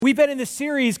We've been in this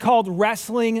series called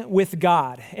Wrestling with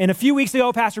God. And a few weeks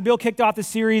ago, Pastor Bill kicked off this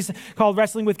series called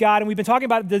Wrestling with God, and we've been talking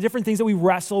about the different things that we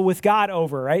wrestle with God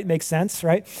over, right? Makes sense,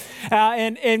 right?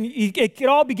 And it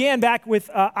all began back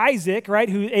with Isaac, right,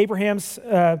 who Abraham's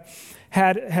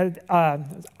had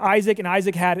Isaac, and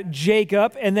Isaac had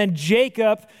Jacob, and then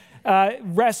Jacob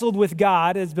wrestled with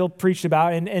God, as Bill preached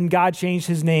about, and God changed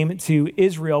his name to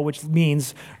Israel, which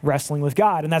means wrestling with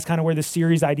God. And that's kind of where the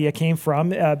series idea came from,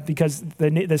 because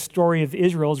the story of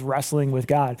Israel is wrestling with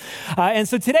God. And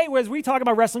so today, as we talk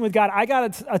about wrestling with God, I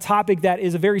got a topic that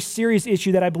is a very serious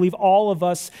issue that I believe all of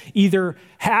us either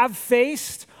have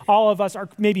faced, all of us are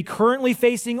maybe currently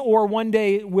facing, or one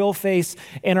day will face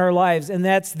in our lives. And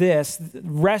that's this: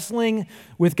 wrestling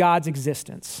with God's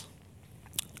existence.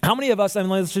 How many of us, I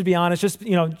mean, let's just be honest,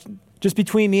 just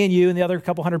between me and you and the other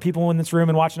couple hundred people in this room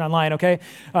and watching online, okay?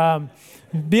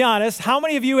 Be honest, how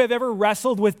many of you have ever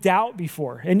wrestled with doubt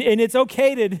before? And it's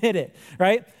okay to admit it,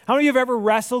 right? How many of you have ever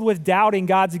wrestled with doubting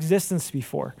God's existence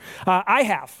before? I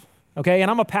have, okay?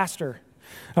 And I'm a pastor.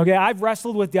 Okay, I've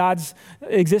wrestled with God's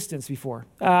existence before.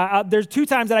 There's two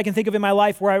times that I can think of in my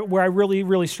life where I really,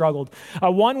 really struggled.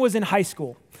 One was in high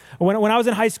school. When I was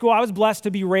in high school, I was blessed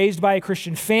to be raised by a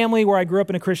Christian family where I grew up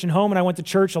in a Christian home and I went to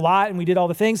church a lot and we did all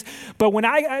the things. But when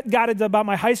I got into about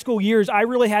my high school years, I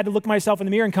really had to look myself in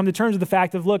the mirror and come to terms with the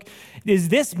fact of, look, is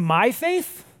this my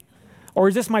faith or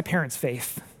is this my parents'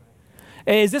 faith?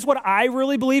 Is this what I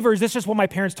really believe, or is this just what my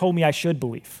parents told me I should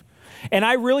believe? And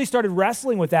I really started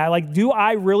wrestling with that. Like, do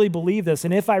I really believe this?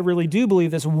 And if I really do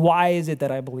believe this, why is it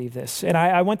that I believe this? And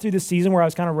I went through this season where I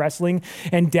was kind of wrestling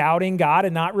and doubting God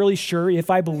and not really sure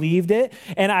if I believed it.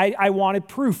 And I wanted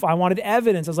proof. I wanted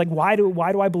evidence. I was like, why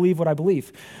do I believe what I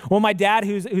believe? Well, my dad,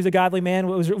 who's a godly man,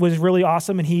 was really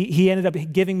awesome. And he ended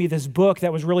up giving me this book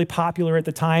that was really popular at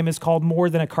the time. It's called More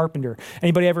Than a Carpenter.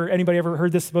 Anybody ever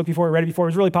heard this book before, read it before? It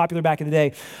was really popular back in the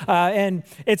day. And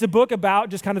it's a book about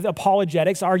just kind of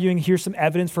apologetics, arguing here's some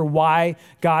evidence for why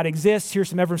God exists. Here's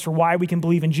some evidence for why we can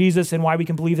believe in Jesus and why we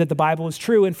can believe that the Bible is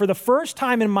true. And for the first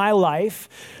time in my life,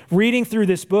 reading through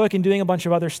this book and doing a bunch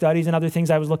of other studies and other things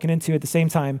I was looking into at the same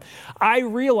time, I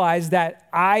realized that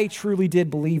I truly did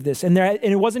believe this. And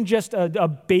it wasn't just a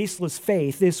baseless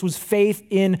faith. This was faith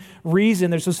in reason.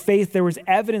 There was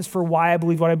evidence for why I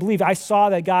believed what I believed. I saw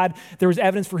that there was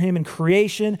evidence for him in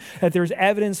creation, that there's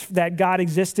evidence that God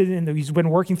existed and that he's been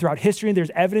working throughout history. And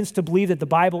there's evidence to believe that the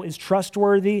Bible is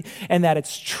trustworthy and that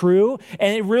it's true.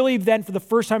 And it really then, for the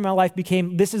first time in my life,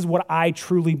 became, this is what I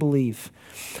truly believe.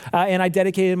 And I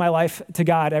dedicated my life to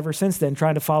God ever since then,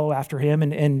 trying to follow after him,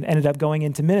 and ended up going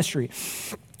into ministry.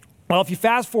 Well, if you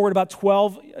fast forward about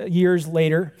 12 years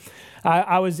later,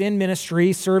 I was in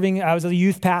ministry serving. I was a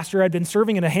youth pastor. I'd been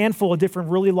serving in a handful of different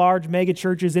really large mega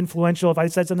churches, influential. If I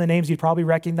said some of the names, you'd probably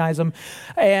recognize them.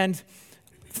 And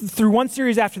through one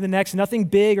series after the next, nothing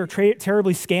big or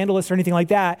terribly scandalous or anything like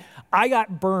that, I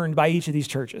got burned by each of these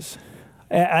churches.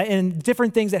 And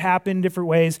different things that happened different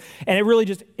ways. And it really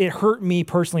it hurt me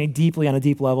personally deeply on a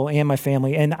deep level, and my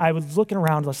family. And I was looking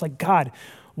around, I was like, God,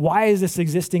 why is this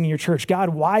existing in your church? God,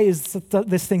 why is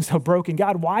this thing so broken?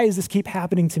 God, why does this keep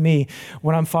happening to me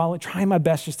when I'm trying my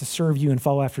best just to serve you and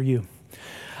follow after you?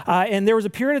 And there was a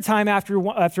period of time after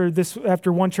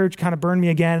one church kind of burned me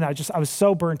again. I was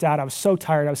so burnt out. I was so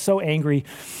tired. I was so angry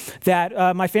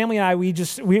that my family and I,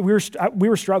 we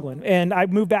were struggling. And I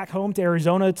moved back home to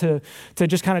Arizona to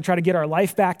just kind of try to get our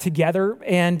life back together.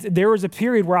 And there was a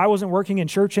period where I wasn't working in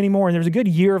church anymore. And there was a good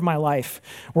year of my life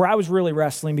where I was really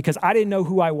wrestling because I didn't know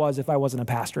who I was if I wasn't a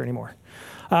pastor anymore.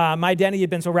 My identity had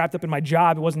been so wrapped up in my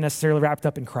job, it wasn't necessarily wrapped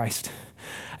up in Christ.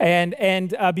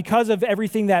 And because of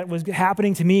everything that was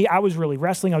happening to me, I was really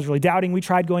wrestling. I was really doubting. We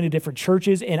tried going to different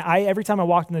churches, and every time I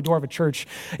walked in the door of a church,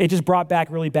 it just brought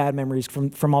back really bad memories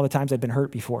from all the times I'd been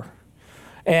hurt before.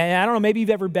 And I don't know, maybe you've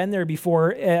ever been there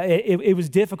before. It was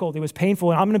difficult. It was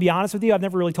painful. And I'm going to be honest with you, I've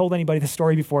never really told anybody this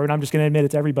story before, and I'm just going to admit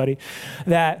it to everybody,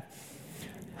 that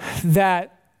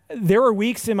there were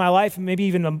weeks in my life, maybe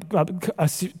even a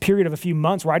period of a few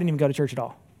months, where I didn't even go to church at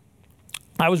all.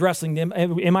 I was wrestling,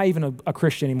 am I even a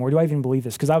Christian anymore? Do I even believe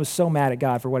this? Because I was so mad at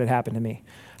God for what had happened to me.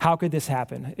 How could this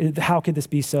happen? How could this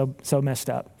be so messed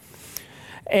up?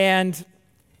 And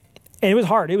it was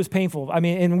hard. It was painful. I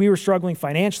mean, and we were struggling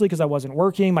financially because I wasn't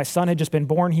working. My son had just been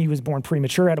born. He was born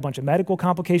premature, had a bunch of medical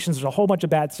complications. There's a whole bunch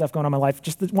of bad stuff going on in my life,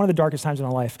 just one of the darkest times in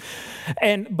my life.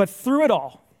 But through it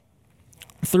all,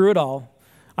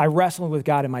 I wrestled with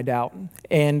God in my doubt.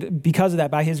 And because of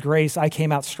that, by his grace, I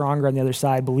came out stronger on the other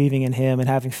side, believing in him and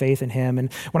having faith in him.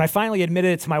 And when I finally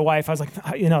admitted it to my wife, I was like,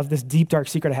 this deep, dark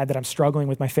secret I had that I'm struggling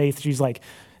with my faith. She's like,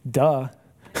 duh.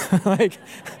 Like,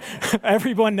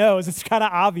 everyone knows. It's kind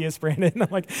of obvious, Brandon. I'm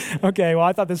like, okay, well,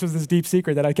 I thought this was this deep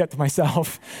secret that I kept to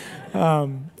myself.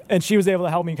 And she was able to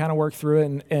help me kind of work through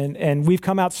it, and we've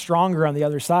come out stronger on the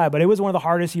other side, but it was one of the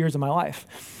hardest years of my life.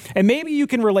 And maybe you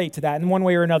can relate to that in one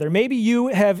way or another. Maybe you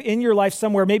have in your life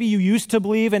somewhere, maybe you used to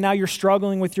believe and now you're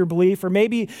struggling with your belief, or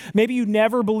maybe you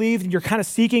never believed and you're kind of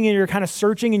seeking and you're kind of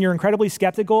searching and you're incredibly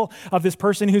skeptical of this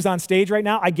person who's on stage right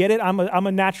now. I get it. I'm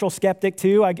a natural skeptic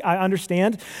too. I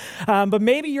understand. But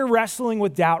maybe you're wrestling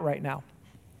with doubt right now.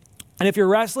 And if you're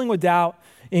wrestling with doubt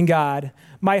in God,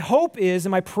 my hope is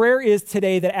and my prayer is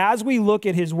today that as we look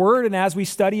at his word and as we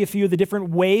study a few of the different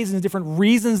ways and different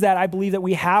reasons that I believe that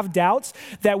we have doubts,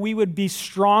 that we would be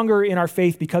stronger in our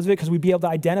faith because of it, because we'd be able to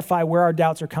identify where our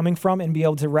doubts are coming from and be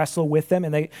able to wrestle with them,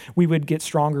 and we would get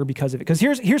stronger because of it. Because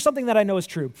here's something that I know is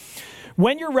true.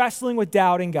 When you're wrestling with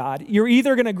doubt in God, you're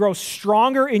either going to grow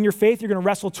stronger in your faith, you're going to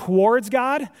wrestle towards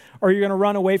God, or you're going to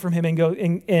run away from him and go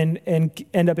and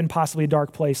end up in possibly a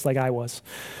dark place like I was.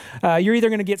 You're either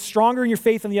going to get stronger in your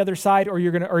faith on the other side, or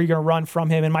you're going to run from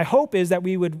him. And my hope is that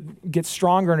we would get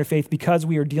stronger in our faith because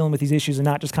we are dealing with these issues and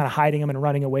not just kind of hiding them and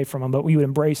running away from them, but we would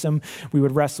embrace them, we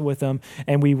would wrestle with them,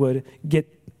 and we would get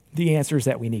the answers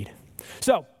that we need.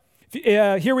 So,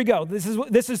 here we go. This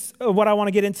is what I want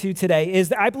to get into today, is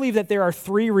that I believe that there are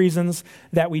 3 reasons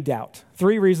that we doubt.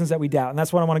 3 reasons that we doubt. And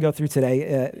that's what I want to go through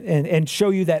today and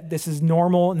show you that this is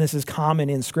normal and this is common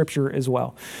in Scripture as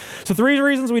well. So 3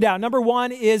 reasons we doubt. Number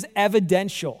 1 is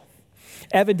evidential.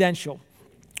 Evidential.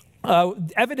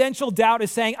 Evidential doubt is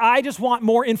saying, I just want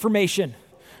more information,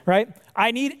 right?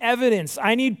 I need evidence.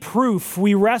 I need proof.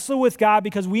 We wrestle with God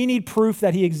because we need proof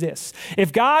that he exists.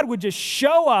 If God would just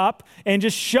show up and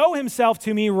just show himself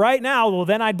to me right now, well,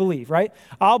 then I'd believe, right?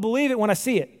 I'll believe it when I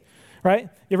see it, right?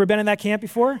 You ever been in that camp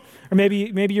before? Or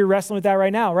maybe you're wrestling with that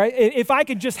right now, right? If I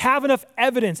could just have enough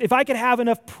evidence, if I could have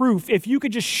enough proof, if you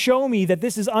could just show me that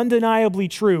this is undeniably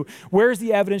true, where's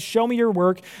the evidence? Show me your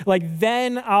work, like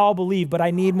then I'll believe, but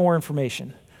I need more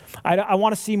information. I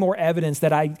want to see more evidence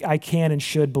that I can and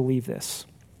should believe this.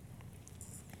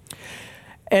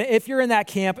 And if you're in that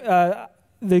camp,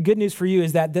 the good news for you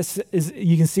is that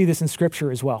you can see this in Scripture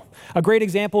as well. A great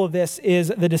example of this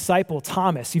is the disciple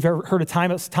Thomas. You've ever heard of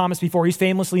Thomas before. He's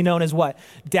famously known as what?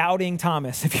 Doubting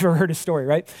Thomas, if you've ever heard his story,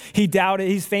 right? He doubted.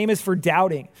 He's famous for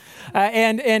doubting.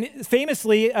 And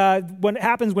famously, what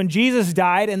happens when Jesus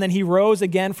died and then he rose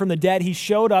again from the dead, he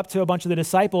showed up to a bunch of the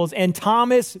disciples, and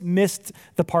Thomas missed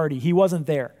the party. He wasn't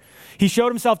there. He showed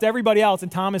himself to everybody else,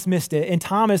 and Thomas missed it. And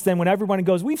Thomas then, when everyone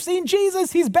goes, we've seen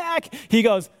Jesus, he's back, he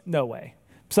goes, no way.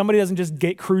 Somebody doesn't just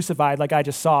get crucified like I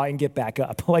just saw and get back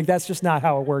up. Like, that's just not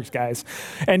how it works, guys.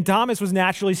 And Thomas was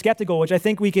naturally skeptical, which I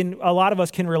think a lot of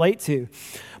us can relate to.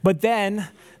 But then,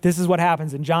 this is what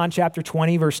happens in John chapter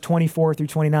 20, verse 24 through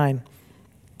 29.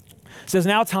 It says,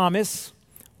 now Thomas,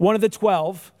 one of the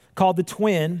 12, called the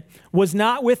twin, was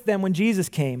not with them when Jesus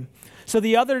came. So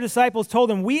the other disciples told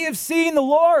him, we have seen the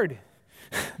Lord.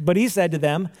 But he said to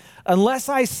them, unless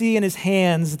I see in his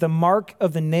hands the mark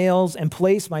of the nails, and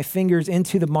place my fingers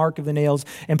into the mark of the nails,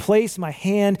 and place my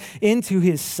hand into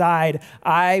his side,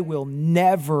 I will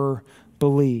never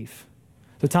believe.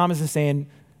 So Thomas is saying,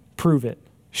 prove it,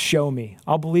 show me.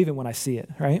 I'll believe it when I see it,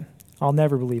 right? I'll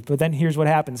never believe. But then here's what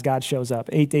happens. God shows up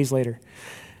 8 days later.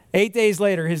 8 days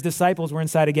later, his disciples were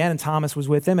inside again, and Thomas was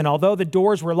with them. And although the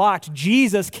doors were locked,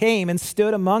 Jesus came and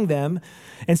stood among them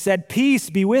and said, peace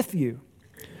be with you.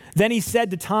 Then he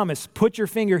said to Thomas, put your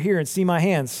finger here and see my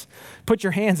hands. Put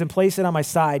your hands and place it on my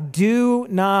side. Do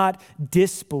not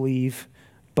disbelieve,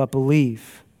 but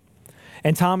believe.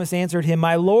 And Thomas answered him,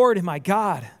 my Lord and my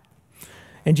God.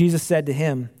 And Jesus said to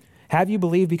him, have you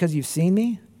believed because you've seen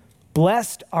me?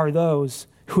 Blessed are those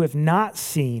who have not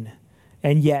seen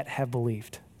and yet have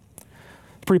believed.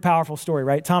 Pretty powerful story,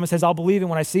 right? Thomas says, I'll believe it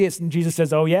when I see it. And Jesus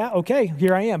says, oh yeah? Okay,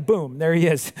 here I am. Boom, there he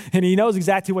is. And he knows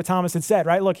exactly what Thomas had said,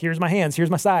 right? Look, here's my hands,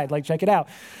 here's my side. Like, check it out.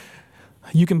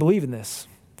 You can believe in this.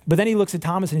 But then he looks at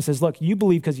Thomas and he says, look, you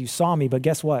believe because you saw me, but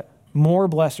guess what? More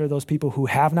blessed are those people who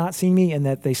have not seen me and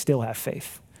that they still have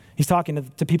faith. He's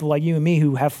talking to people like you and me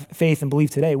who have faith and believe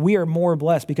today. We are more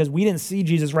blessed because we didn't see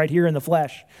Jesus right here in the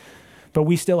flesh, but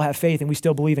we still have faith and we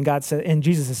still believe in God. And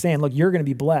Jesus is saying, look, you're going to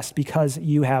be blessed because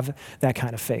you have that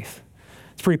kind of faith.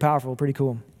 It's pretty powerful, pretty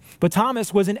cool. But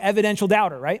Thomas was an evidential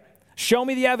doubter, right? Show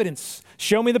me the evidence.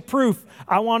 Show me the proof.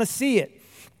 I want to see it.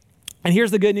 And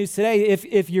here's the good news today,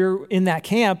 if you're in that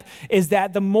camp, is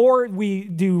that the more we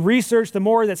do research, the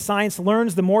more that science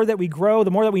learns, the more that we grow,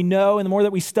 the more that we know, and the more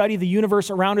that we study the universe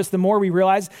around us, the more we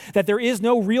realize that there is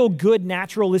no real good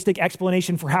naturalistic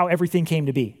explanation for how everything came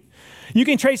to be. You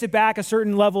can trace it back a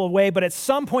certain level of way, but at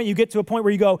some point you get to a point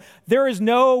where you go, there is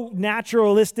no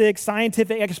naturalistic,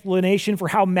 scientific explanation for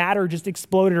how matter just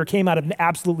exploded or came out of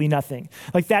absolutely nothing.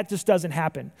 Like that just doesn't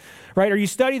happen, right? Or you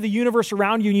study the universe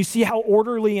around you and you see how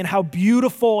orderly and how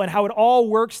beautiful and how it all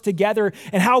works together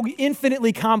and how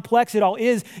infinitely complex it all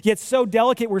is, yet so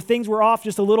delicate where things were off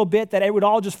just a little bit that it would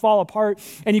all just fall apart.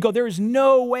 And you go, there is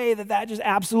no way that just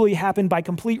absolutely happened by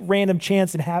complete random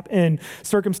chance and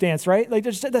circumstance, right? Like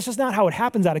that's just not how it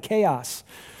happens out of chaos.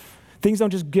 Things don't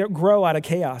just grow out of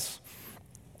chaos.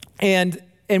 And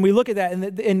we look at that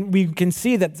and we can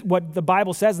see that what the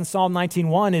Bible says in Psalm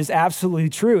 19:1 is absolutely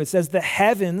true. It says, the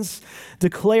heavens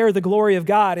declare the glory of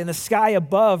God and the sky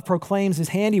above proclaims his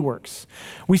handiworks.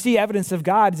 We see evidence of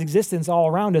God's existence all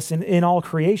around us in all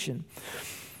creation.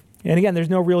 And again, there's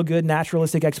no real good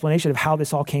naturalistic explanation of how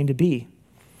this all came to be.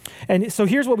 And so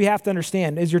here's what we have to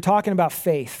understand is you're talking about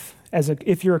faith.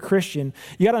 If you're a Christian,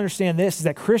 you got to understand this, is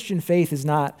that Christian faith is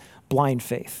not blind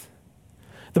faith.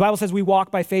 The Bible says we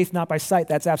walk by faith, not by sight.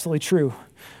 That's absolutely true.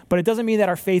 But it doesn't mean that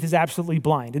our faith is absolutely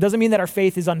blind. It doesn't mean that our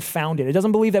faith is unfounded. It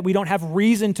doesn't believe that we don't have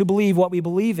reason to believe what we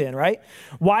believe in, right?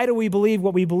 Why do we believe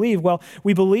what we believe? Well,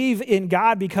 we believe in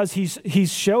God because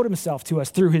he's showed himself to us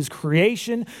through his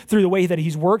creation, through the way that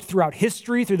he's worked throughout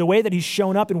history, through the way that he's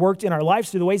shown up and worked in our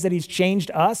lives, through the ways that he's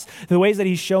changed us, through the ways that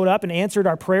he's showed up and answered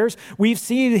our prayers. We've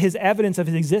seen his evidence of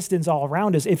his existence all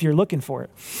around us if you're looking for it.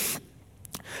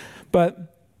 But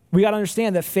we got to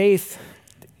understand that faith,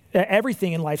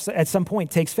 everything in life at some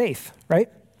point takes faith, right?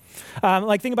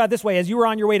 Like think about it this way. As you were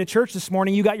on your way to church this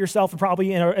morning, you got yourself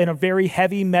probably in a very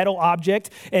heavy metal object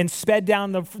and sped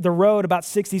down the road about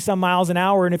 60 some miles an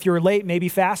hour. And if you were late, maybe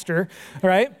faster,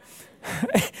 right?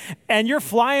 And you're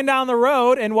flying down the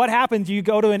road. And what happens? You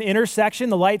go to an intersection,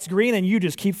 the light's green, and you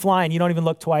just keep flying. You don't even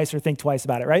look twice or think twice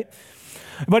about it, right?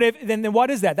 But then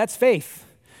what is that? That's faith.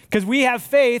 Because we have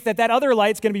faith that other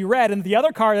light's going to be red and the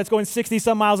other car that's going 60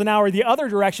 some miles an hour the other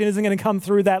direction isn't going to come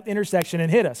through that intersection and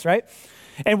hit us, right?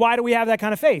 And why do we have that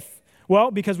kind of faith?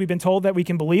 Well, because we've been told that we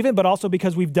can believe it, but also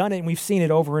because we've done it and we've seen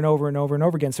it over and over and over and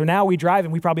over again. So now we drive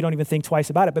and we probably don't even think twice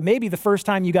about it. But maybe the first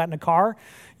time you got in a car,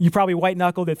 you probably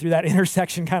white-knuckled it through that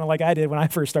intersection kind of like I did when I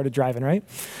first started driving, right?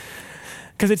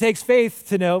 Because it takes faith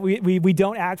to know, we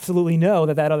don't absolutely know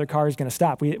that other car is going to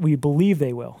stop. We believe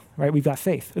they will, right? We've got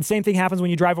faith. The same thing happens when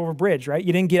you drive over a bridge, right?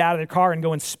 You didn't get out of the car and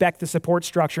go inspect the support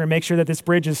structure and make sure that this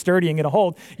bridge is sturdy and going to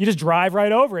hold. You just drive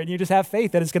right over it and you just have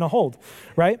faith that it's going to hold,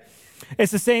 right?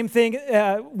 It's the same thing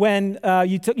when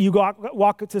you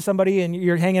walk to somebody and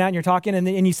you're hanging out and you're talking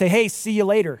and you say, hey, see you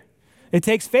later. It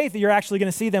takes faith that you're actually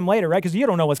going to see them later, right? Because you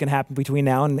don't know what's going to happen between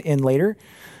now and later.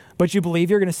 But you believe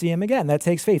you're going to see him again. That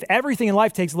takes faith. Everything in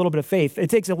life takes a little bit of faith.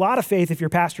 It takes a lot of faith if you're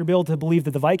Pastor Bill to believe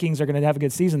that the Vikings are going to have a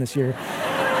good season this year.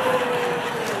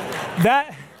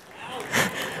 That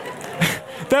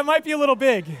might be a little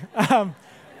big.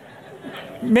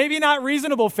 Maybe not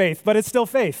reasonable faith, but it's still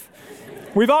faith.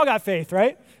 We've all got faith,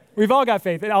 right? We've all got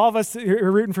faith. And all of us who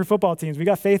are rooting for football teams, we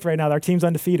got faith right now. Our team's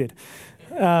undefeated.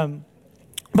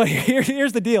 But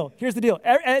here's the deal.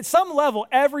 At some level,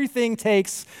 everything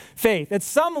takes faith. At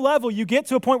some level, you get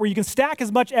to a point where you can stack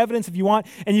as much evidence if you want,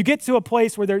 and you get to a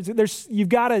place where you've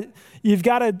got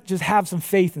to just have some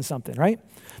faith in something, right?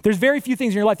 There's very few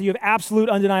things in your life that you have absolute,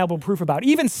 undeniable proof about.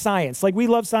 Even science. Like we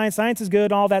love science. Science is good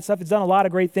and all that stuff. It's done a lot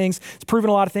of great things. It's proven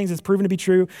a lot of things. It's proven to be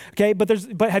true. Okay, but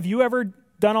have you ever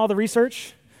done all the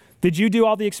research? Did you do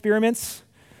all the experiments?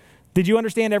 Did you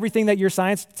understand everything that your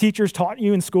science teachers taught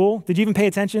you in school? Did you even pay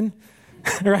attention?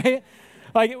 Right?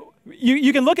 Like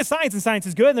you can look at science and science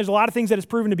is good and there's a lot of things that it's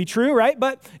proven to be true, right?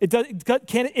 But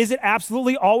is it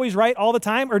absolutely always right all the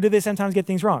time or do they sometimes get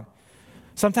things wrong?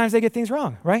 Sometimes they get things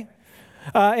wrong, right?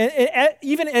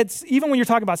 Even when you're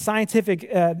talking about scientific,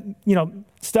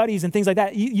 studies and things like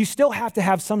that, you still have to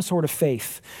have some sort of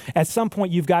faith. At some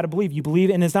point, you've got to believe. You believe,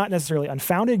 and it's not necessarily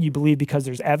unfounded. You believe because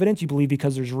there's evidence. You believe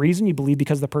because there's reason. You believe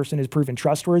because the person is proven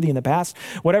trustworthy in the past.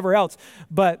 Whatever else,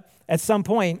 but at some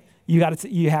point, you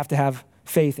have to have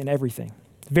faith in everything.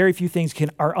 Very few things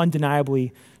are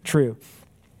undeniably true.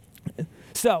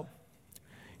 So,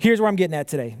 here's where I'm getting at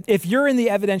today. If you're in the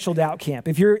evidential doubt camp,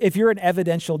 if you're an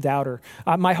evidential doubter,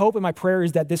 my hope and my prayer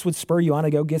is that this would spur you on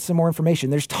to go get some more information.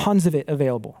 There's tons of it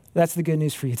available. That's the good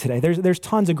news for you today. There's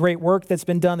tons of great work that's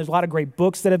been done. There's a lot of great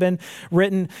books that have been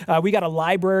written. We got a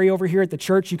library over here at the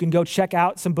church. You can go check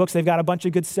out some books. They've got a bunch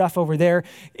of good stuff over there.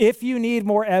 If you need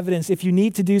more evidence, if you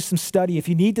need to do some study, if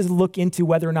you need to look into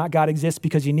whether or not God exists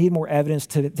because you need more evidence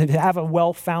to have a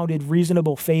well-founded,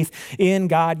 reasonable faith in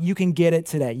God, you can get it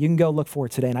today. You can go look for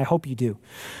it today. And I hope you do.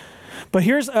 But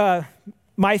here's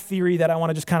my theory that I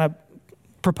want to just kind of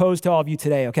propose to all of you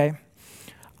today, okay?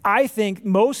 I think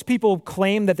most people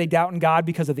claim that they doubt in God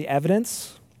because of the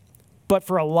evidence, but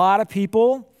for a lot of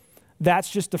people, that's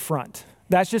just a front.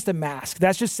 That's just a mask.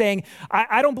 That's just saying,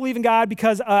 I don't believe in God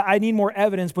because I need more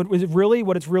evidence, but what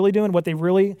it's really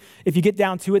doing, if you get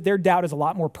down to it, their doubt is a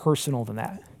lot more personal than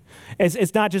that.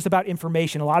 It's not just about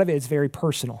information. A lot of it is very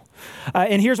personal.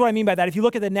 And here's what I mean by that. If you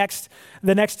look at the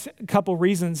next couple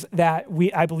reasons that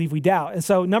I believe we doubt. And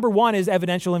so number one is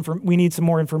evidential. We need some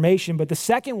more information. But the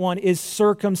second one is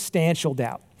circumstantial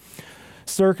doubt.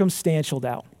 Circumstantial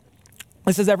doubt.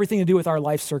 This has everything to do with our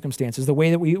life circumstances, the way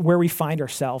that where we find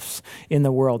ourselves in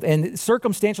the world. And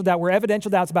circumstantial doubt, where evidential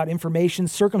doubt's about information,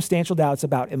 circumstantial doubt's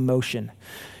about emotion.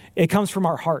 It comes from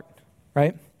our heart,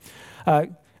 right?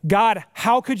 God,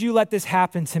 how could you let this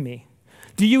happen to me?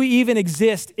 Do you even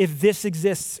exist if this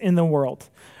exists in the world?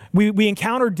 We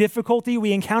encounter difficulty,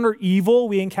 we encounter evil,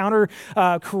 we encounter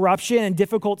corruption and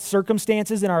difficult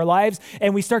circumstances in our lives,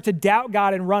 and we start to doubt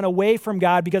God and run away from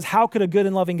God because how could a good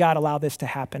and loving God allow this to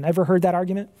happen? Ever heard that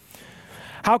argument?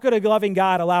 How could a loving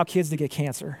God allow kids to get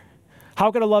cancer? How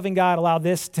could a loving God allow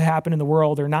this to happen in the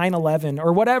world, or 9/11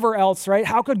 or whatever else, right?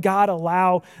 How could God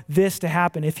allow this to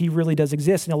happen if he really does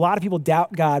exist? And a lot of people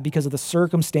doubt God because of the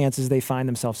circumstances they find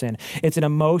themselves in. It's an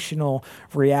emotional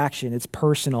reaction. It's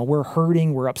personal. We're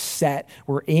hurting. We're upset.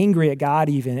 We're angry at God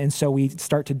even. And so we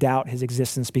start to doubt his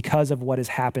existence because of what has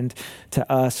happened to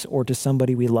us or to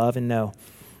somebody we love and know.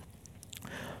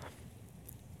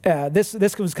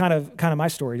 This was kind of my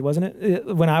story, wasn't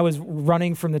it? When I was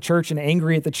running from the church and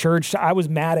angry at the church, I was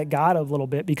mad at God a little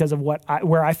bit because of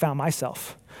where I found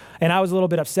myself. And I was a little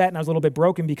bit upset and I was a little bit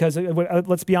broken because,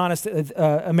 let's be honest,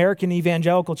 American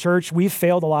evangelical church, we've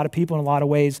failed a lot of people in a lot of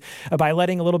ways by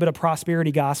letting a little bit of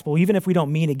prosperity gospel, even if we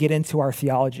don't mean it, get into our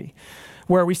theology.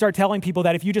 Where we start telling people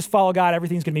that if you just follow God,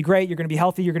 everything's going to be great, you're going to be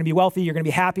healthy, you're going to be wealthy, you're going to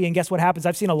be happy, and guess what happens?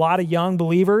 I've seen a lot of young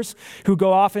believers who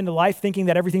go off into life thinking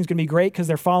that everything's going to be great because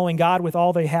they're following God with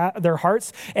all their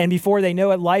hearts, and before they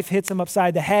know it, life hits them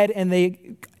upside the head, and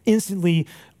they instantly,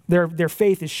 their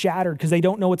faith is shattered because they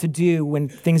don't know what to do when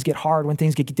things get hard, when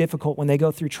things get difficult, when they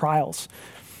go through trials.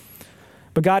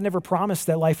 But God never promised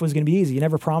that life was going to be easy. He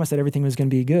never promised that everything was going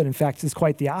to be good. In fact, it's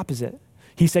quite the opposite.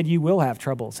 He said, you will have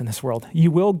troubles in this world.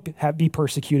 You will be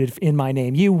persecuted in my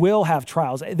name. You will have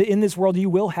trials. In this world, you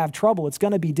will have trouble. It's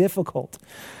going to be difficult.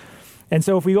 And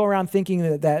so if we go around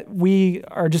thinking that we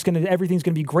are just everything's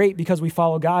going to be great because we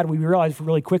follow God, we realize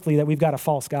really quickly that we've got a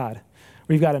false God.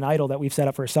 We've got an idol that we've set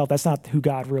up for ourselves. That's not who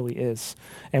God really is.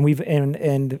 And we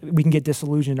can get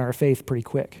disillusioned in our faith pretty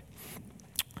quick.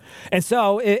 And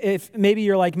so if maybe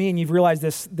you're like me and you've realized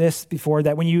this before,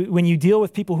 that when you deal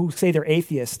with people who say they're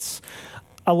atheists,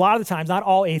 a lot of the times, not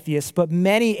all atheists, but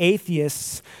many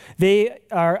atheists, they're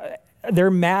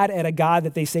mad at a God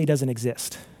that they say doesn't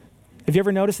exist. Have you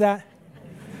ever noticed that?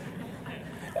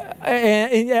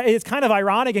 And it's kind of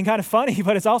ironic and kind of funny,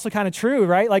 but it's also kind of true,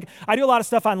 right? Like, I do a lot of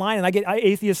stuff online, and I get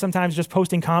atheists sometimes just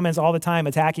posting comments all the time,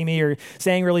 attacking me or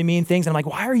saying really mean things, and I'm like,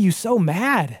 why are you so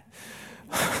mad?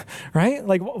 Right?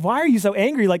 Like, why are you so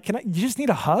angry? Like, you just need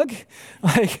a hug?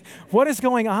 Like, what is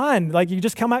going on? Like, you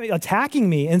just come at me attacking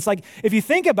me. And it's like, if you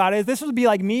think about it, this would be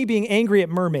like me being angry at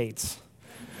mermaids,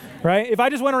 right? If I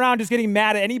just went around just getting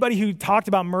mad at anybody who talked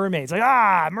about mermaids,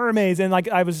 like, mermaids, and like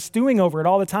I was stewing over it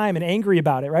all the time and angry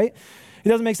about it, right? It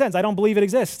doesn't make sense. I don't believe it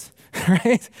exists,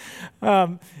 right?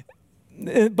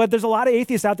 But there's a lot of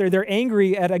atheists out there, they're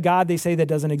angry at a God they say that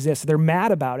doesn't exist. They're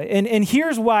mad about it. And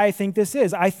here's why I think this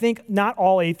is. I think not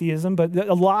all atheism, but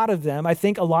a lot of them, I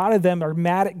think a lot of them are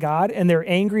mad at God and they're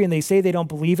angry and they say they don't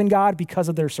believe in God because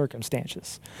of their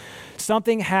circumstances.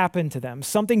 Something happened to them.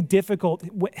 Something difficult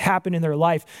happened in their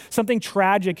life. Something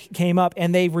tragic came up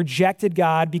and they rejected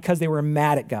God because they were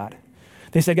mad at God.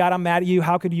 They said, God, I'm mad at you.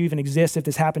 How could you even exist if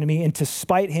this happened to me? And to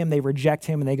spite him, they reject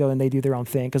him and they go and they do their own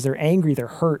thing because they're angry, they're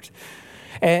hurt.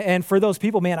 And for those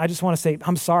people, man, I just want to say,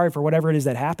 I'm sorry for whatever it is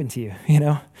that happened to you,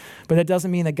 But that doesn't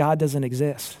mean that God doesn't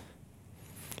exist.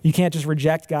 You can't just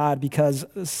reject God because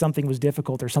something was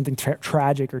difficult or something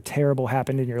tragic or terrible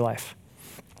happened in your life.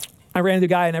 I ran into a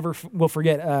guy I never will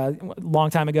forget a long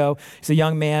time ago. He's a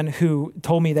young man who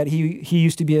told me that he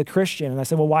used to be a Christian. And I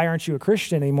said, well, why aren't you a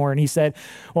Christian anymore? And he said,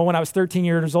 well, when I was 13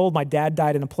 years old, my dad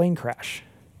died in a plane crash.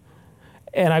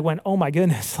 And I went, oh my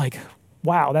goodness, like,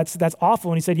 wow, that's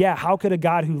awful. And he said, yeah, how could a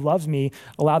God who loves me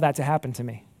allow that to happen to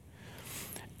me?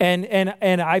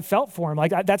 And I felt for him,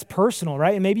 like that's personal,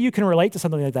 right? And maybe you can relate to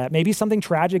something like that. Maybe something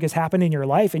tragic has happened in your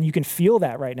life and you can feel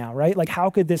that right now, right? Like, how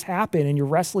could this happen? And you're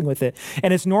wrestling with it.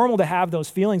 And it's normal to have those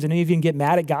feelings and even get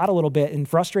mad at God a little bit and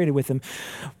frustrated with him.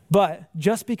 But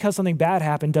just because something bad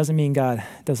happened doesn't mean God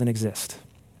doesn't exist.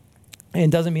 And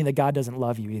it doesn't mean that God doesn't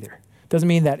love you either. Doesn't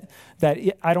mean that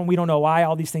we don't know why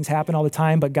all these things happen all the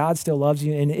time, but God still loves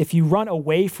you. And if you run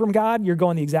away from God, you're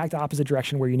going the exact opposite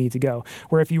direction where you need to go.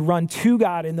 Where if you run to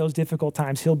God in those difficult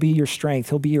times, he'll be your strength.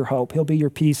 He'll be your hope. He'll be your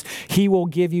peace. He will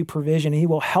give you provision. He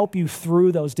will help you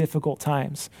through those difficult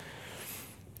times.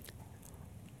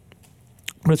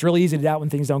 But it's really easy to doubt when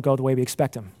things don't go the way we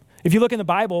expect them. If you look in the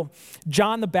Bible,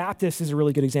 John the Baptist is a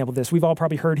really good example of this. We've all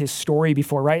probably heard his story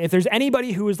before, right? If there's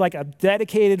anybody who was like a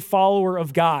dedicated follower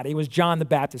of God, it was John the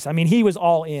Baptist. I mean, he was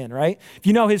all in, right? If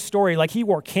you know his story, like he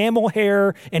wore camel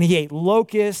hair and he ate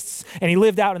locusts and he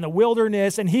lived out in the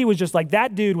wilderness and he was just like,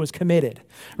 that dude was committed,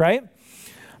 right?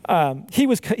 He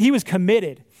was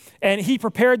committed. And he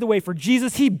prepared the way for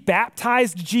Jesus. He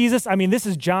baptized Jesus. I mean, this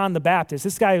is John the Baptist.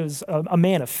 This guy was a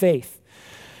man of faith.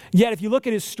 Yet, if you look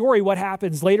at his story, what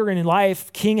happens later in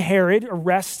life, King Herod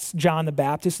arrests John the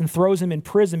Baptist and throws him in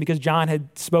prison because John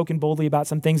had spoken boldly about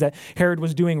some things that Herod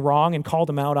was doing wrong and called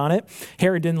him out on it.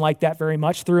 Herod didn't like that very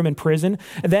much, threw him in prison.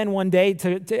 And then one day,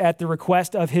 at the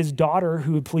request of his daughter,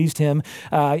 who had pleased him,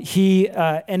 he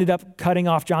ended up cutting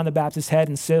off John the Baptist's head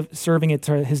and serving it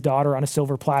to his daughter on a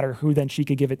silver platter, who then she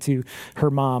could give it to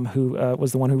her mom, who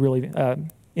was the one who really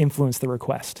influenced the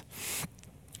request.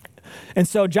 And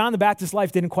so John the Baptist's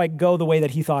life didn't quite go the way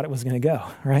that he thought it was going to go,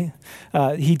 right?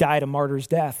 He died a martyr's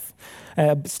death,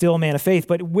 still a man of faith.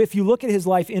 But if you look at his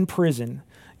life in prison,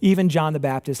 even John the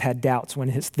Baptist had doubts when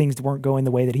his things weren't going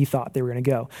the way that he thought they were going to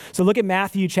go. So look at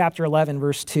Matthew chapter 11,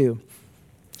 verse 2.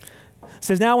 It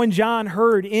says, "Now when John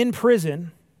heard in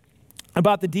prison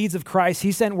about the deeds of Christ,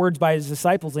 he sent words by his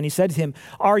disciples, and he said to him,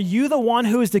 'Are you the one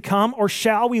who is to come, or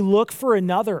shall we look for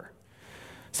another?'"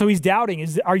 So he's doubting.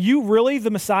 Are you really the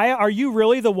Messiah? Are you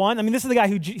really the one? I mean, this is the guy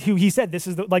who he said, this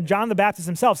is like John the Baptist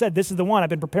himself said, this is the one. I've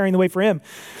been preparing the way for him.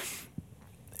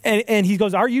 And he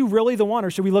goes, are you really the one,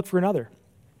 or should we look for another?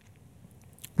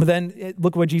 But then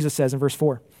look what Jesus says in verse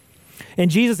 4. "And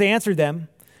Jesus answered them,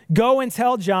 'Go and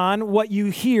tell John what you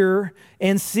hear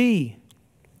and see.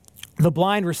 The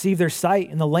blind receive their sight,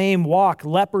 and the lame walk.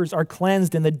 Lepers are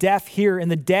cleansed, and the deaf hear,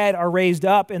 and the dead are raised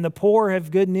up, and the poor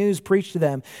have good news preached to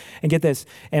them.' And get this,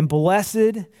 and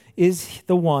blessed is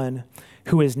the one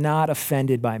who is not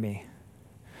offended by me."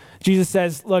 Jesus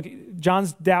says, look,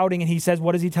 John's doubting, and he says,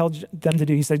 what does he tell them to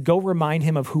do? He said, go remind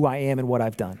him of who I am and what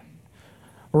I've done.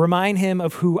 Remind him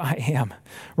of who I am.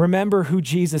 Remember who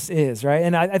Jesus is, right?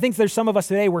 And I think there's some of us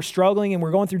today, we're struggling and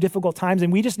we're going through difficult times,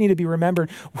 and we just need to be remembered.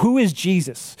 Who is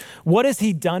Jesus? What has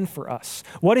he done for us?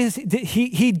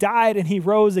 He died and he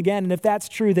rose again. And if that's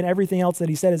true, then everything else that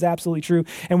he said is absolutely true,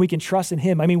 and we can trust in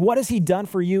him. I mean, what has he done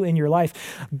for you in your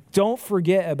life? Don't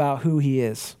forget about who he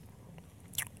is.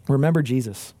 Remember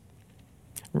Jesus.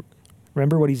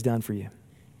 Remember what he's done for you.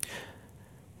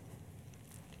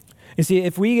 You see,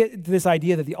 if we get this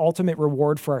idea that the ultimate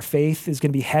reward for our faith is going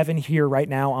to be heaven here right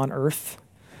now on earth,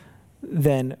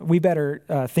 then we better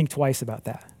think twice about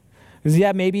that. Because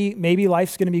maybe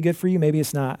life's going to be good for you, maybe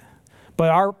it's not. But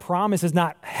our promise is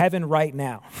not heaven right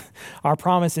now. Our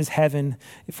promise is heaven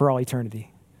for all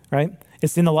eternity, right?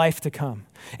 It's in the life to come.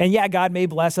 And yeah, God may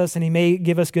bless us and he may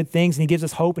give us good things and he gives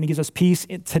us hope and he gives us peace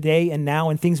today and now,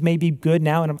 and things may be good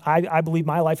now. And I believe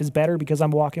my life is better because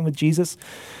I'm walking with Jesus.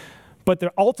 But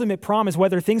the ultimate promise,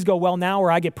 whether things go well now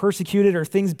or I get persecuted or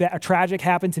things tragic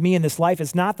happen to me in this life,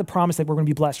 it's not the promise that we're going to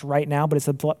be blessed right now, but it's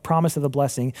the promise of the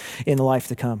blessing in the life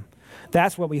to come.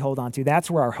 That's what we hold on to. That's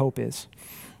where our hope is,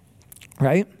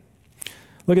 right?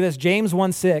 Look at this. James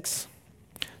 1:6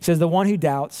 says, "The one who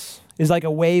doubts is like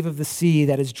a wave of the sea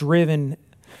that is driven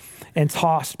and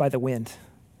tossed by the wind."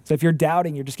 So if you're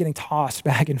doubting, you're just getting tossed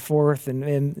back and forth,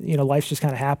 and life's just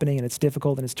kind of happening, and it's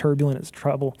difficult, and it's turbulent, it's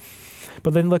trouble.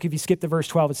 But then look, if you skip to verse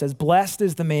 12, it says, "Blessed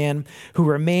is the man who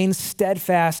remains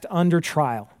steadfast under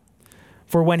trial.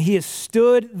 For when he has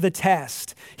stood the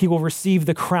test, he will receive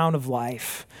the crown of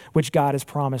life, which God has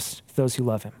promised those who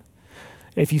love him."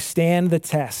 If you stand the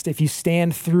test, if you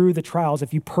stand through the trials,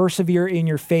 if you persevere in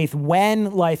your faith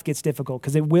when life gets difficult,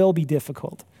 because it will be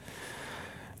difficult,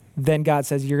 then God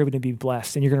says you're going to be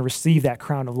blessed and you're going to receive that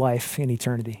crown of life in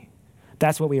eternity.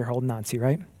 That's what we are holding on to,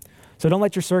 right? So don't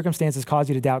let your circumstances cause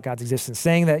you to doubt God's existence.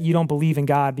 Saying that you don't believe in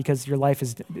God because your life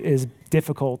is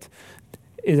difficult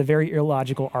is a very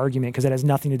illogical argument, because it has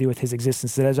nothing to do with his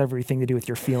existence. It has everything to do with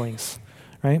your feelings,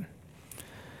 right?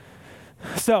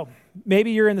 So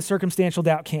maybe you're in the circumstantial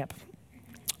doubt camp,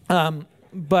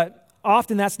 but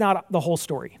often that's not the whole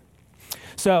story.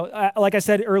 So, like I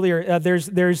said earlier, there's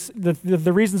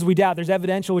the reasons we doubt. There's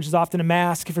evidential, which is often a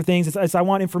mask for things. It's I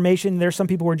want information. There's some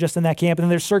people who are just in that camp. And then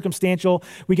there's circumstantial.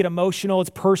 We get emotional.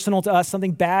 It's personal to us.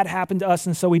 Something bad happened to us,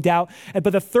 and so we doubt.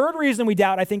 But the third reason we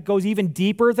doubt, I think, goes even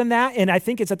deeper than that. And I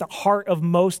think it's at the heart of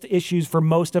most issues for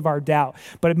most of our doubt.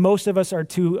 But most of us are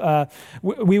too,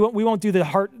 we won't do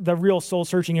the real soul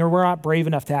searching, or we're not brave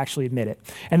enough to actually admit it.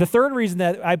 And the third reason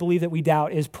that I believe that we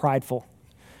doubt is prideful.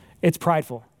 It's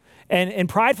prideful. And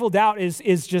prideful doubt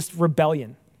is just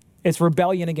rebellion. It's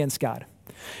rebellion against God.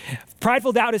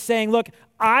 Prideful doubt is saying, look,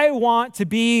 I want to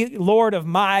be Lord of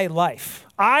my life.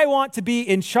 I want to be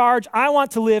in charge. I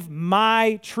want to live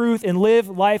my truth and live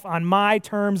life on my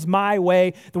terms, my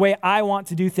way, the way I want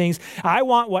to do things. I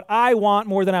want what I want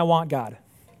more than I want God.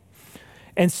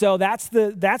 And so that's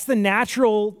the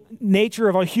natural nature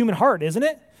of a human heart, isn't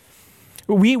it?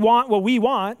 We want what we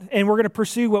want, and we're going to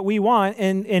pursue what we want,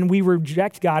 and we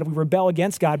reject God. We rebel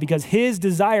against God because his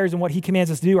desires and what he commands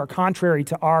us to do are contrary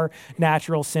to our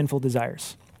natural sinful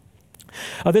desires.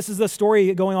 This is the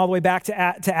story going all the way back to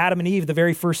Adam and Eve, the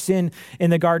very first sin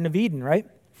in the Garden of Eden, right?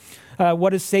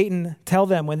 What does Satan tell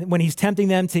them when he's tempting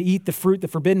them to eat the fruit, the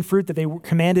forbidden fruit that they were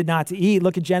commanded not to eat?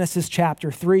 Look at Genesis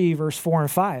chapter 3, verse 4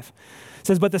 and 5. It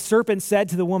says, "But the serpent said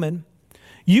to the woman,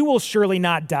 'You will surely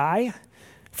not die.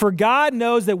 For God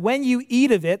knows that when you eat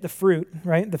of it,'" the fruit,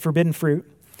 right, the forbidden fruit,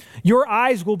 "'your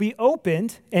eyes will be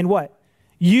opened,' and what?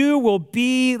 'You will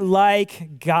be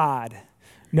like God,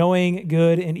 knowing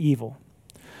good and evil.'"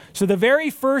 So the very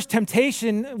first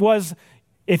temptation was,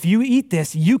 if you eat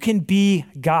this, you can be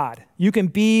God. You can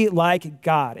be like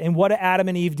God. And what do Adam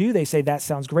and Eve do? They say, that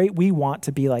sounds great. We want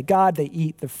to be like God. They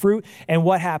eat the fruit. And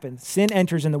what happens? Sin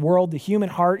enters in the world. The human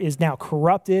heart is now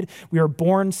corrupted. We are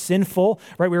born sinful,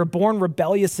 right? We are born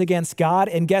rebellious against God.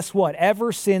 And guess what?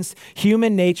 Ever since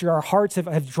human nature, our hearts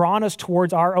have drawn us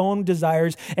towards our own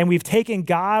desires, and we've taken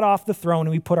God off the throne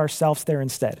and we put ourselves there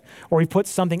instead. Or we put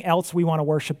something else we want to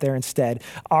worship there instead.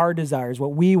 Our desires,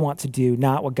 what we want to do,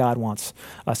 not what God wants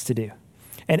us to do.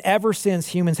 And ever since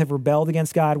humans have rebelled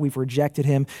against God, we've rejected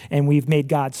him, and we've made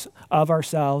gods of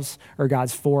ourselves or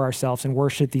gods for ourselves and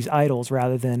worshiped these idols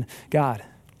rather than God.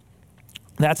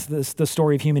 That's the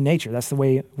story of human nature. That's the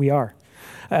way we are.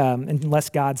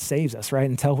 Unless God saves us, right?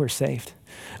 Until we're saved.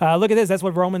 Look at this. That's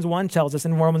what Romans 1 tells us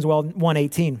in Romans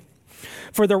 1:18.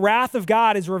 "For the wrath of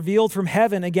God is revealed from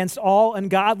heaven against all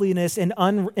ungodliness and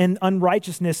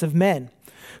unrighteousness of men,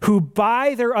 who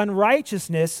by their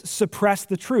unrighteousness suppress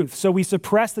the truth." So we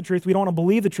suppress the truth. We don't want to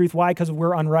believe the truth. Why? Because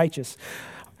we're unrighteous.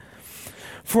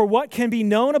 "For what can be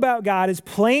known about God is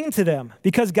plain to them,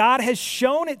 because God has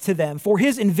shown it to them. For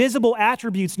his invisible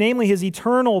attributes, namely his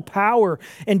eternal power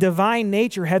and divine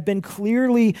nature, have been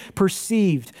clearly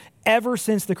perceived ever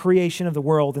since the creation of the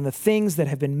world and the things that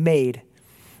have been made.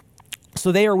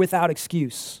 So they are without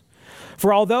excuse.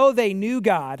 For although they knew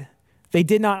God, they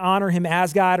did not honor him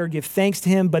as God or give thanks to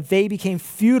him, but they became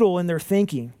futile in their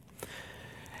thinking.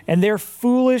 And their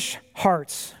foolish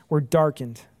hearts were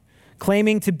darkened.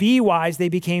 Claiming to be wise, they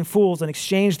became fools and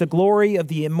exchanged the glory of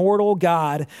the immortal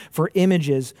God for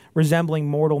images resembling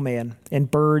mortal man and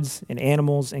birds and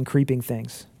animals and creeping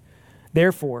things.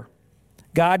 Therefore,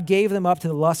 God gave them up to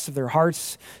the lusts of their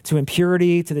hearts, to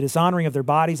impurity, to the dishonoring of their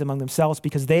bodies among themselves,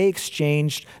 because they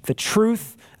exchanged the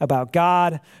truth about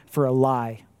God for a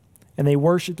lie. And they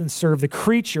worshiped and served the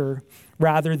creature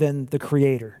rather than the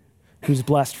Creator, who's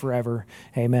blessed forever.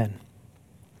 Amen."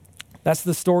 That's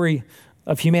the story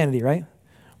of humanity, right?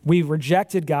 We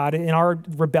rejected God in our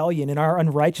rebellion, in our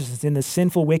unrighteousness, in the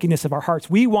sinful wickedness of our hearts.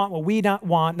 We want what we not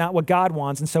want, not what God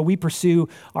wants. And so we pursue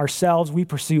ourselves. We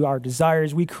pursue our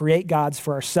desires. We create gods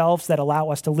for ourselves that allow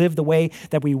us to live the way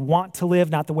that we want to live,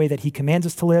 not the way that he commands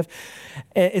us to live.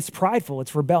 It's prideful.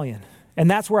 It's rebellion. And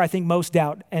that's where I think most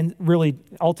doubt and really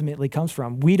ultimately comes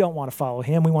from. We don't want to follow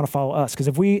him. We want to follow us. Because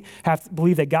if we have to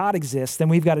believe that God exists, then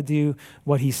we've got to do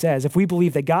what he says. If we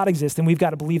believe that God exists, then we've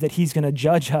got to believe that he's going to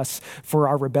judge us for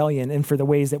our rebellion and for the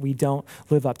ways that we don't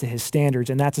live up to his standards.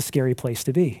 And that's a scary place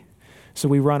to be. So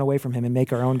we run away from him and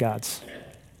make our own gods.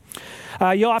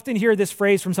 You'll often hear this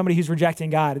phrase from somebody who's rejecting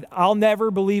God. "I'll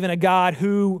never believe in a God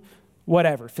who,"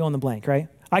 whatever, fill in the blank, right?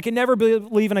 "I can never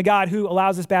believe in a God who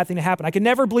allows this bad thing to happen. I can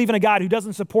never believe in a God who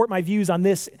doesn't support my views on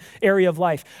this area of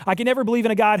life. I can never believe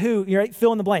in a God who," right,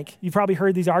 fill in the blank. You've probably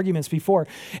heard these arguments before.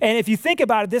 And if you think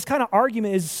about it, this kind of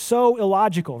argument is so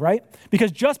illogical, right? Because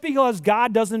just because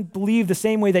God doesn't believe the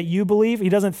same way that you believe, he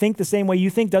doesn't think the same way you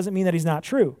think, doesn't mean that he's not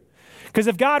true. Because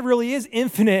if God really is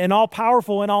infinite and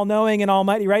all-powerful and all-knowing and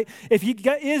almighty, right? If he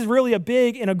is really a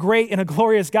big and a great and a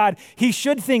glorious God, he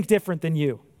should think different than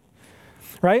you,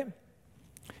 right?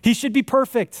 He should be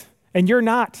perfect, and you're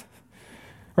not.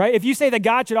 right? If you say that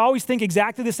God should always think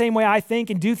exactly the same way I think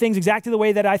and do things exactly the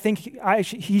way that I think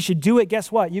he should do it,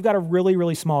 guess what? You've got a really,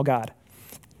 really small God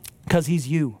because he's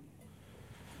you.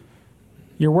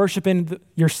 You're worshiping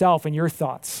yourself and your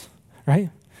thoughts, right?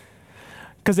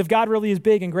 Because if God really is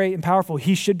big and great and powerful,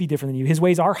 he should be different than you. His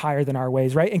ways are higher than our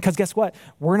ways, right? And because guess what?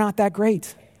 We're not that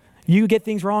great. You get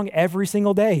things wrong every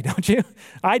single day, don't you?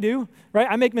 I do, right?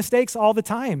 I make mistakes all the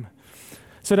time.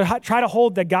 So to try to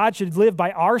hold that God should live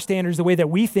by our standards the way that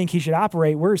we think he should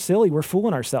operate, we're silly. We're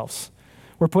fooling ourselves.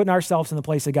 We're putting ourselves in the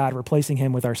place of God, replacing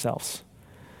him with ourselves.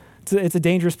 It's a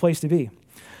dangerous place to be.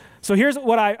 So here's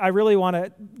what I really want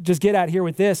to just get at here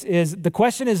with this is the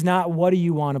question is not what do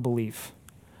you want to believe?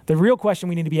 The real question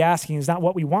we need to be asking is not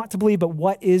what we want to believe, but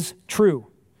what is true,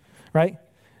 right?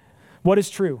 What is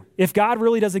true? If God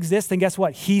really does exist, then guess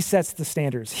what? He sets the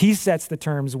standards. He sets the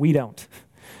terms. We don't,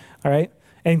 all right?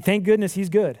 And thank goodness he's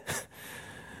good.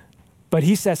 But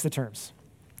he sets the terms.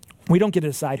 We don't get to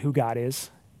decide who God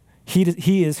is.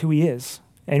 He is who he is,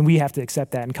 and we have to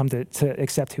accept that and come to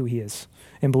accept who he is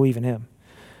and believe in him.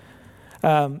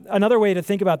 Another way to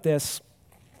think about this,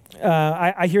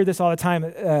 I hear this all the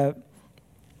time.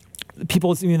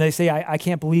 People, they say, I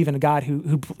can't believe in a God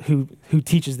who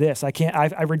teaches this.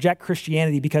 I reject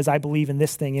Christianity because I believe in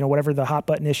this thing, whatever the hot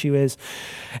button issue is.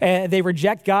 And they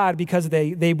reject God because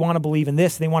they want to believe in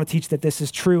this. They want to teach that this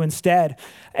is true instead.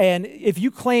 And if you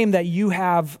claim that you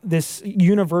have this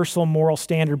universal moral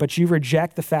standard, but you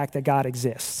reject the fact that God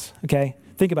exists, okay?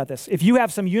 Think about this. If you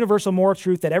have some universal moral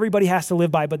truth that everybody has to live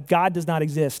by, but God does not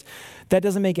exist, that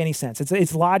doesn't make any sense.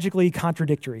 It's logically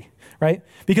contradictory, right?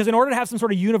 Because in order to have some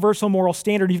sort of universal moral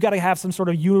standard, you've got to have some sort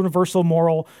of universal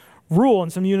moral rule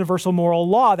and some universal moral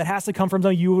law that has to come from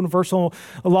some universal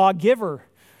lawgiver,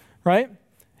 right?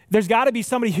 There's got to be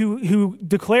somebody who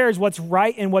declares what's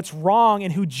right and what's wrong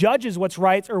and who judges what's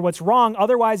right or what's wrong.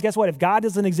 Otherwise, guess what? If God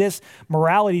doesn't exist,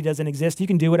 morality doesn't exist. You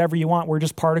can do whatever you want. We're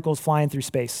just particles flying through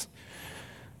space.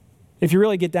 If you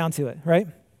really get down to it, right?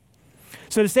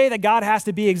 So to say that God has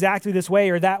to be exactly this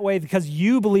way or that way because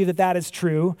you believe that that is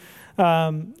true,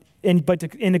 and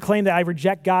to claim that I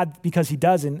reject God because he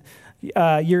doesn't,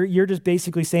 you're just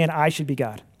basically saying I should be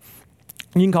God.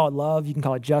 And you can call it love, you can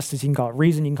call it justice, you can call it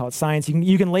reason, you can call it science,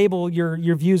 you can label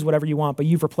your views whatever you want, but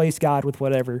you've replaced God with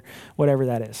whatever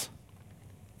that is.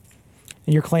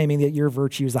 And you're claiming that your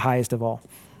virtue is the highest of all.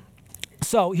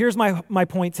 So here's my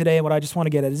point today, and what I just want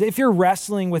to get at is if you're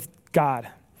wrestling with God,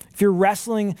 if you're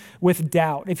wrestling with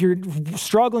doubt, if you're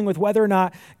struggling with whether or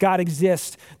not God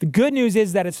exists, the good news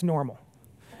is that it's normal.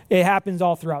 It happens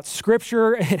all throughout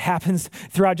Scripture. It happens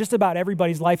throughout just about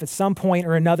everybody's life at some point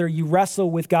or another. You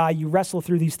wrestle with God. You wrestle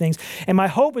through these things. And my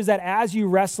hope is that as you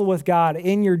wrestle with God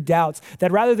in your doubts, that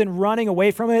rather than running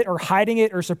away from it or hiding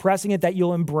it or suppressing it, that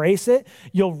you'll embrace it,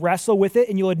 you'll wrestle with it,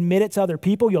 and you'll admit it to other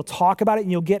people. You'll talk about it,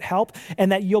 and you'll get help,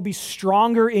 and that you'll be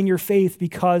stronger in your faith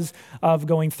because of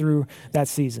going through that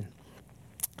season.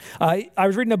 I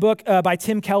was reading a book by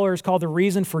Tim Keller. It's called The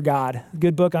Reason for God.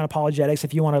 Good book on apologetics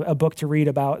if you want a book to read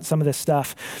about some of this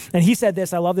stuff. And he said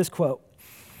this, I love this quote.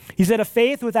 He said, a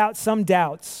faith without some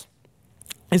doubts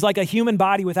is like a human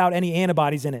body without any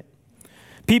antibodies in it.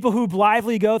 People who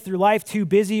blithely go through life too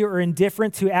busy or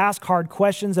indifferent to ask hard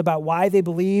questions about why they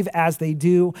believe as they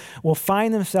do will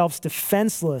find themselves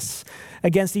defenseless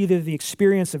against either the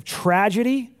experience of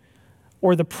tragedy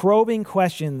or the probing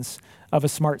questions of a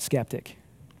smart skeptic.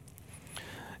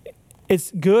 It's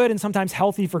good and sometimes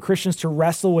healthy for Christians to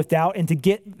wrestle with doubt and to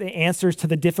get the answers to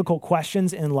the difficult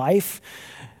questions in life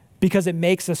because it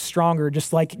makes us stronger,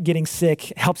 just like getting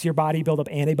sick helps your body build up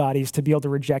antibodies to be able to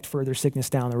reject further sickness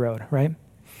down the road, right?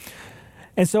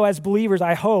 And so as believers,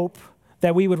 I hope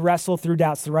that we would wrestle through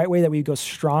doubts the right way, that we would go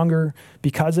stronger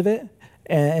because of it,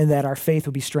 and that our faith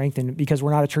would be strengthened because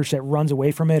we're not a church that runs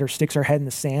away from it or sticks our head in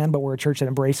the sand, but we're a church that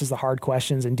embraces the hard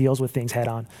questions and deals with things head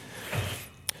on.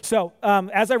 So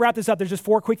as I wrap this up, there's just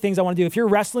 4 quick things I want to do. If you're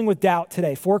wrestling with doubt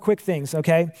today, 4 quick things,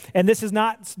 okay? And this is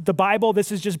not the Bible. This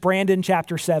is just Brandon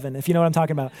chapter 7, if you know what I'm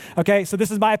talking about, okay? So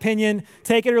this is my opinion.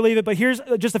 Take it or leave it. But here's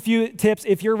just a few tips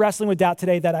if you're wrestling with doubt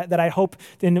today that I hope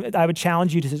and I would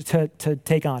challenge you to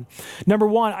take on. Number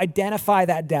 1, identify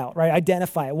that doubt, right?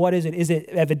 Identify it. What is it? Is it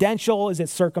evidential? Is it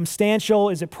circumstantial?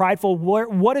 Is it prideful?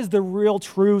 What is the real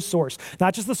true source?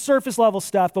 Not just the surface level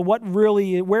stuff, but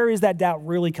where is that doubt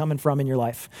really coming from in your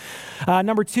life?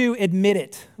 Number 2, admit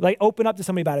it. Like open up to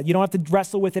somebody about it. You don't have to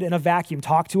wrestle with it in a vacuum.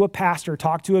 Talk to a pastor.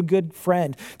 Talk to a good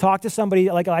friend. Talk to somebody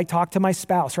like talk to my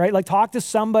spouse, right? Like talk to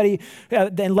somebody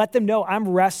and let them know I'm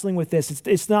wrestling with this.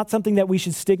 It's not something that we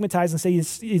should stigmatize and say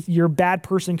you're a bad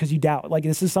person because you doubt. Like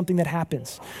this is something that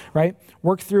happens, right?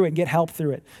 Work through it and get help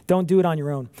through it. Don't do it on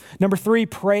your own. Number 3,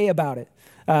 pray about it.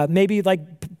 Maybe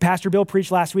like Pastor Bill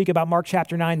preached last week about Mark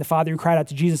chapter 9, the father who cried out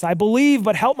to Jesus, I believe,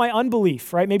 but help my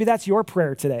unbelief, right? Maybe that's your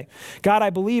prayer today. God,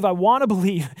 I believe, I want to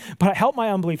believe, but help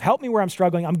my unbelief. Help me where I'm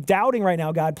struggling. I'm doubting right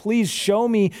now, God. Please show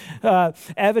me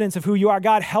evidence of who you are.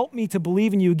 God, help me to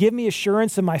believe in you. Give me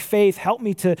assurance of my faith. Help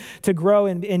me to grow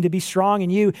and to be strong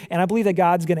in you. And I believe that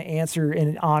God's going to answer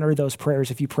and honor those prayers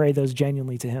if you pray those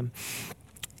genuinely to him.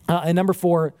 And number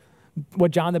 4,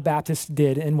 what John the Baptist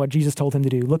did and what Jesus told him to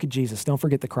do. Look at Jesus. Don't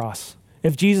forget the cross.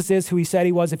 If Jesus is who he said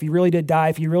he was, if he really did die,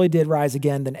 if he really did rise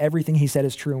again, then everything he said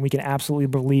is true, and we can absolutely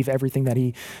believe everything that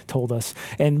he told us.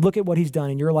 And look at what he's done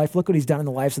in your life. Look what he's done in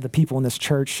the lives of the people in this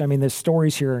church. I mean, the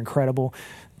stories here are incredible.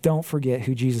 Don't forget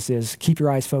who Jesus is. Keep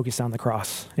your eyes focused on the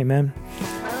cross. Amen.